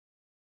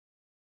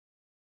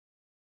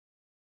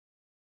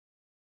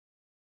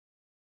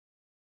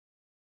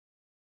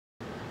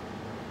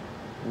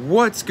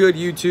What's good,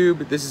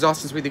 YouTube? This is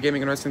Austin Sweet, the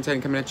Gaming and Wrestling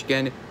Titan, coming at you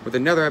again with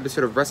another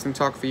episode of Wrestling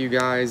Talk for you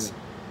guys.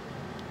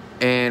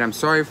 And I'm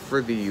sorry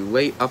for the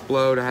late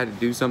upload. I had to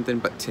do something,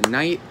 but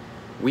tonight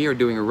we are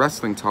doing a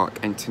Wrestling Talk,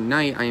 and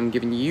tonight I am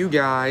giving you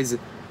guys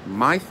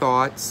my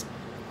thoughts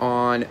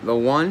on the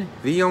one,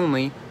 the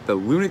only, the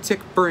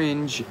Lunatic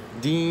Fringe,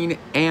 Dean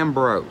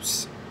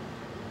Ambrose.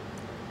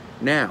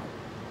 Now,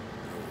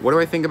 what do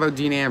I think about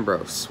Dean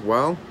Ambrose?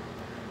 Well,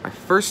 I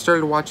first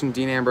started watching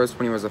Dean Ambrose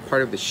when he was a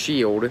part of The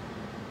Shield.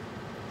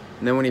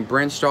 And then when he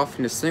branched off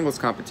into singles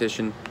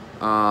competition,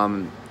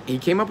 he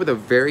came up with a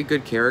very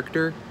good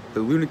character,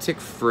 the Lunatic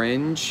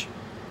Fringe.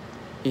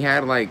 He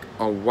had like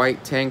a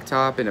white tank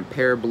top and a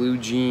pair of blue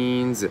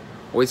jeans,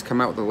 always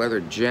come out with a leather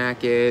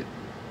jacket.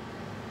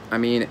 I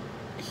mean,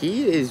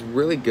 he is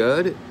really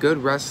good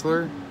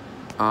wrestler.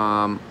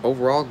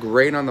 Overall,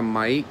 great on the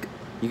mic.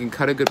 You can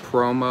cut a good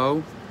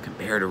promo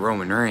compared to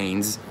Roman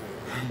Reigns.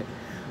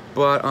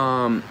 But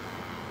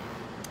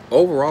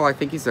overall, I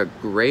think he's a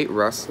great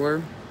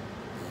wrestler.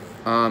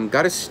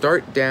 Got his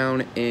start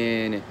down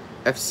in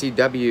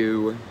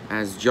FCW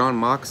as John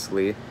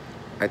Moxley.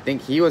 I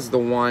think he was the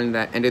one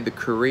that ended the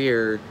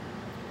career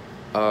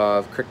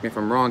of, correct me if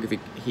I'm wrong, if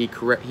he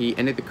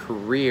ended the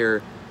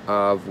career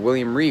of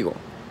William Regal.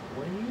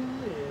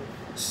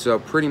 So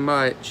pretty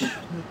much,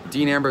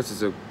 Dean Ambrose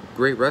is a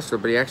great wrestler,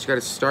 but he actually got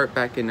his start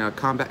back in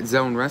Combat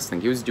Zone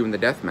Wrestling. He was doing the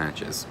death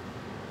matches.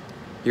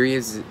 Here he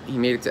is. He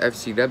made it to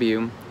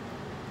FCW.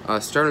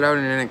 Started out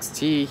in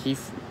NXT.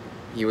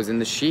 He was in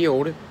the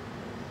Shield.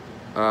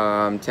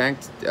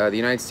 Tanked the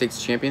United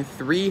States champion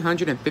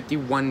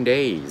 351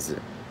 days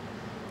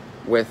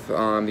with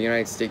the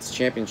United States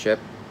Championship.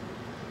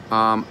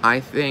 I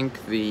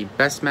think the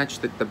best match,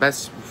 the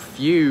best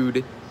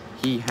feud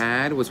he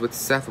had was with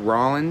Seth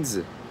Rollins.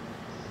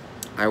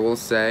 I will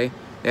say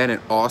they had an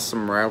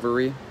awesome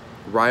rivalry.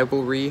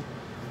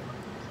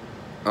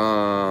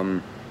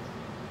 From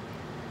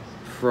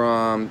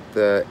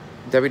the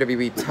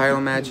WWE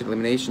title match at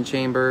Elimination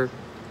Chamber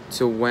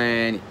to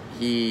when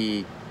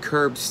Rollins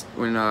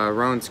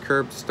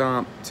curb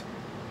stomped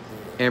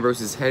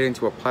Ambrose's head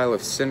into a pile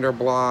of cinder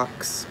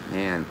blocks.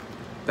 Man,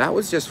 that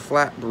was just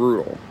flat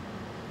brutal,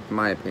 in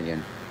my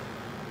opinion.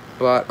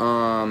 But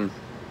I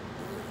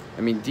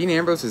mean, Dean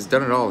Ambrose has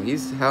done it all.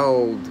 He's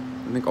held,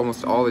 I think,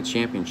 almost all the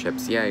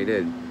championships. Yeah, he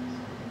did.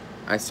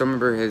 I still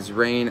remember his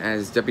reign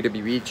as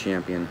WWE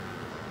champion.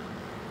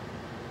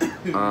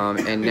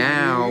 And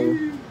now,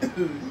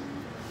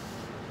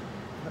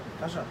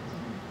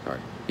 sorry,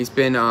 he's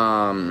been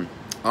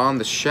on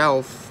the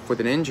shelf with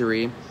an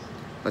injury. I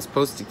was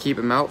supposed to keep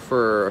him out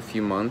for a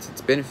few months.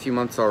 It's been a few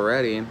months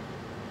already.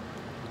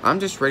 I'm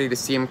just ready to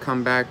see him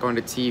come back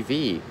onto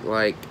TV.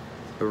 Like,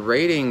 the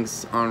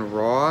ratings on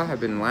Raw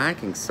have been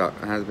lacking,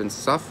 has been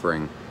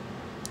suffering.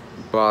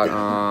 But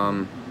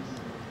I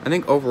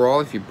think overall,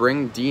 if you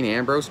bring Dean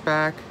Ambrose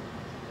back,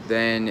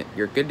 then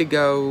you're good to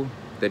go.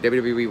 The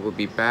WWE will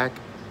be back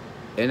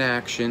in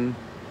action.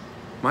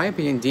 My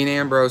opinion, Dean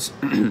Ambrose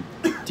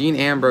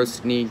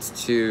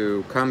needs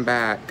to come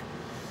back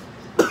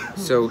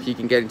so he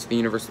can get into the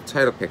Universal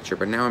title picture.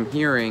 But now I'm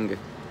hearing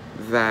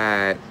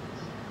that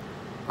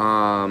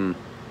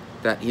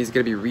that he's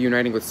going to be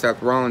reuniting with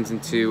Seth Rollins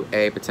into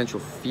a potential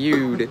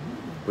feud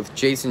with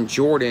Jason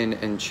Jordan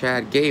and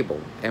Chad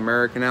Gable,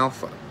 American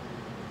Alpha.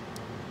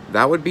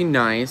 That would be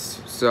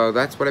nice. So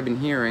that's what I've been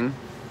hearing.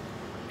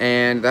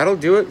 And that'll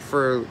do it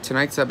for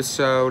tonight's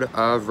episode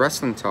of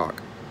Wrestling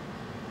Talk.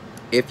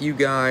 If you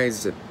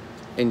guys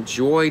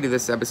enjoyed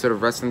this episode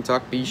of Wrestling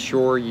Talk, be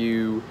sure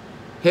you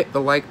hit the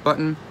like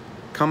button,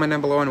 comment down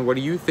below on what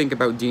do you think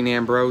about Dean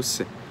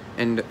Ambrose,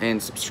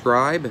 and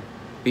subscribe.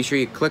 Be sure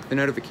you click the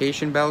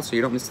notification bell so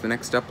you don't miss the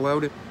next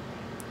upload.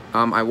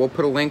 I will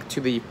put a link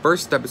to the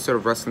first episode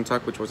of Wrestling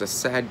Talk, which was a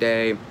sad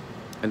day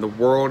in the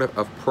world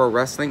of pro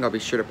wrestling. I'll be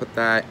sure to put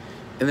that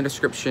in the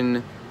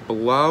description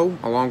below,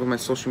 along with my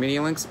social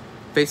media links,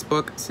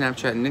 Facebook,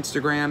 Snapchat, and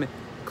Instagram.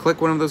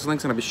 Click one of those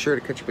links and I'll be sure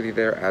to catch up with you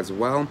there as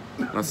well.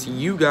 And I'll see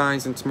you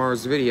guys in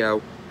tomorrow's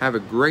video. Have a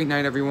great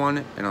night,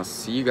 everyone, and I'll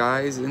see you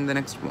guys in the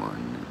next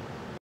one.